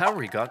 The more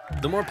power he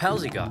got, the more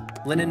pals he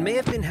got. Lenin may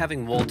have been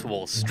having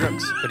wall-to-wall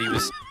strokes, but he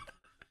was...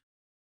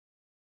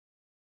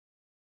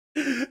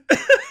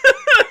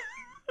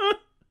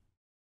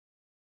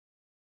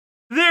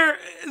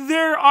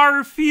 There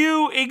are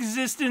few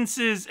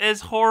existences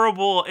as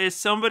horrible as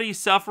somebody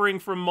suffering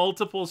from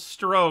multiple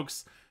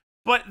strokes,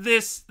 but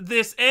this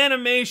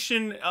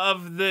animation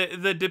of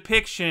the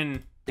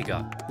depiction...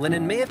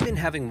 Lenin may have been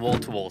having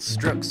wall-to-wall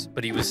strokes,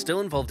 but he was still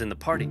involved in the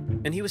party,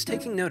 and he was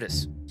taking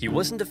notice. He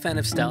wasn't a fan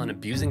of Stalin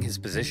abusing his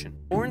position,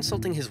 or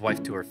insulting his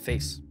wife to her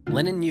face.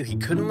 Lenin knew he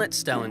couldn't let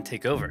Stalin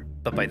take over,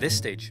 but by this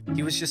stage,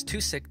 he was just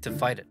too sick to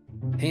fight it.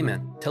 Hey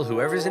man, tell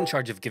whoever's in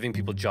charge of giving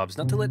people jobs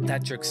not to let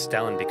that jerk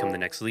Stalin become the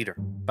next leader.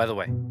 By the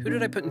way, who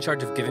did I put in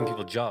charge of giving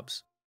people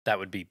jobs? That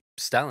would be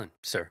Stalin,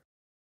 sir.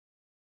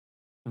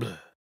 Blah.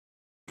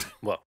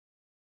 Whoa.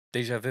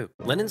 Deja vu.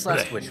 Lenin's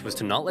last wish was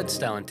to not let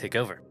Stalin take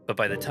over, but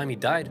by the time he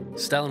died,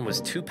 Stalin was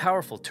too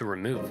powerful to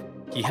remove.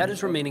 He had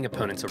his remaining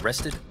opponents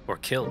arrested or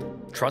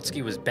killed.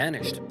 Trotsky was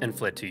banished and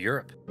fled to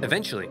Europe.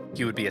 Eventually,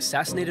 he would be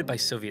assassinated by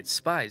Soviet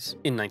spies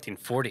in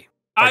 1940.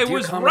 Our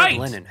dear comrade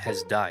Lenin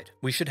has died.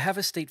 We should have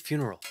a state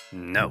funeral.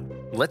 No.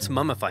 Let's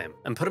mummify him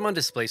and put him on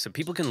display so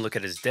people can look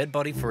at his dead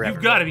body forever.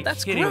 You've gotta be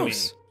That's kidding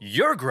gross. me.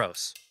 You're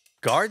gross.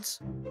 Guards,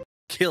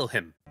 kill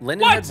him.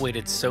 Lenin had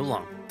waited so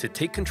long to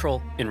take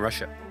control in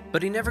Russia,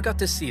 but he never got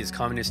to see his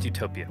communist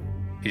utopia.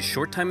 His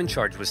short time in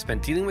charge was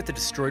spent dealing with the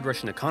destroyed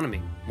Russian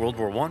economy, World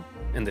War I,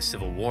 and the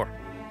Civil War.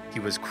 He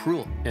was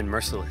cruel and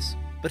merciless,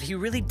 but he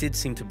really did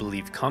seem to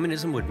believe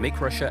communism would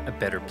make Russia a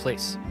better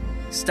place.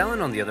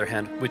 Stalin, on the other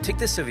hand, would take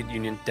the Soviet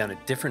Union down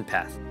a different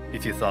path.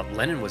 If you thought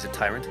Lenin was a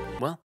tyrant,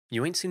 well,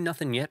 you ain't seen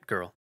nothing yet,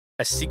 girl.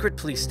 A secret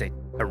police state,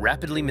 a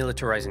rapidly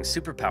militarizing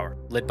superpower,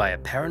 led by a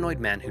paranoid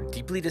man who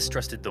deeply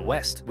distrusted the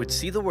West, would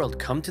see the world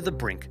come to the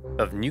brink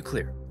of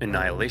nuclear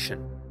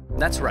annihilation.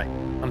 That's right,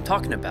 I'm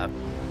talking about...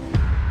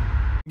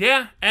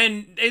 Yeah,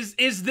 and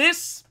is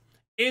this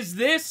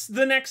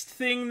the next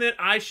thing that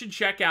I should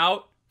check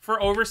out for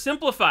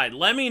Oversimplified?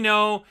 Let me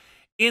know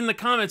in the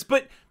comments.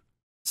 But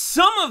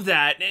some of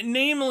that,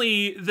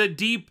 namely the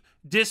deep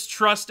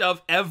distrust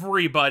of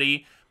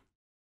everybody,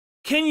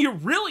 can you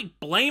really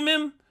blame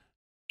him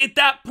at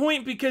that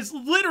point? Because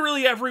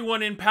literally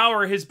everyone in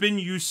power has been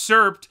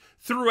usurped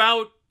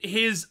throughout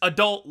his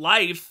adult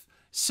life.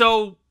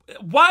 So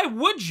why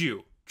would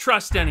you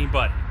trust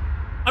anybody?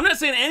 I'm not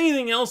saying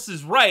anything else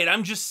is right.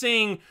 I'm just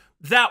saying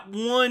that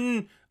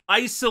one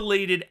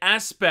isolated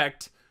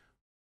aspect.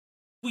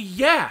 Well,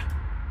 yeah.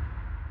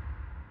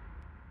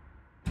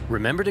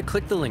 Remember to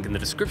click the link in the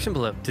description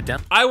below to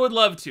download. I would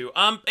love to.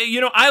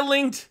 You know, I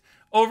linked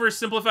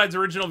Oversimplified's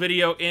original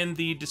video in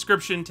the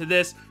description to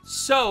this.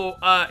 So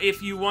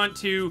if you want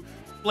to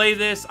play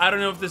this, I don't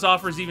know if this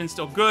offer is even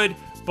still good,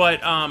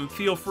 but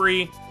feel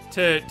free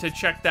to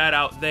check that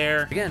out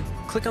there. Again,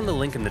 click on the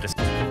link in the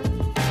description.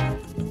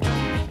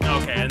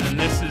 Okay, and then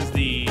this is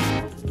the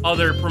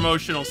other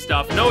promotional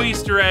stuff. No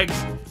Easter eggs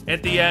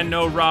at the end,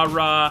 no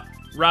rah-rah,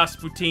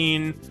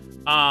 Rasputin.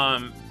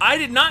 I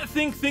did not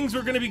think things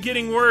were going to be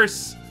getting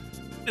worse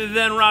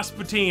than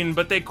Rasputin,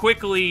 but they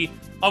quickly,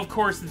 of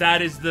course,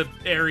 that is the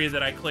area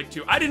that I clicked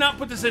to. I did not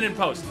put this in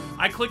post.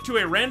 I clicked to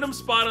a random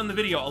spot on the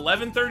video,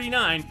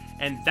 11:39,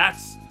 and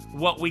that's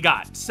what we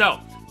got. So,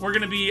 we're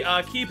going to be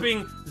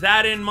keeping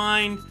that in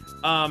mind.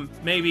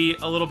 Maybe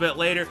a little bit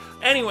later.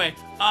 Anyway,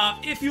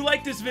 if you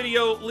like this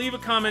video, leave a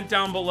comment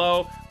down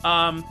below.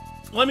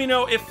 Let me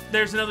know if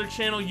there's another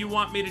channel you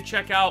want me to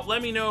check out.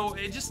 Let me know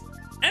just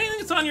anything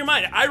that's on your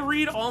mind. I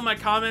read all my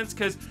comments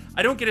because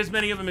I don't get as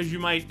many of them as you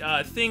might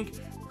think.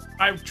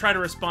 I try to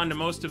respond to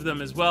most of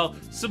them as well.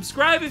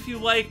 Subscribe if you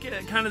like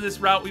kind of this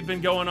route we've been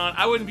going on.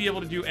 I wouldn't be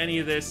able to do any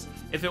of this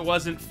if it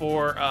wasn't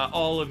for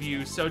all of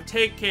you. So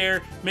take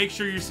care. Make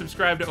sure you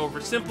subscribe to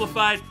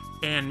Oversimplified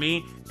and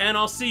me, and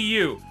I'll see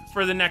you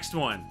for the next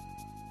one.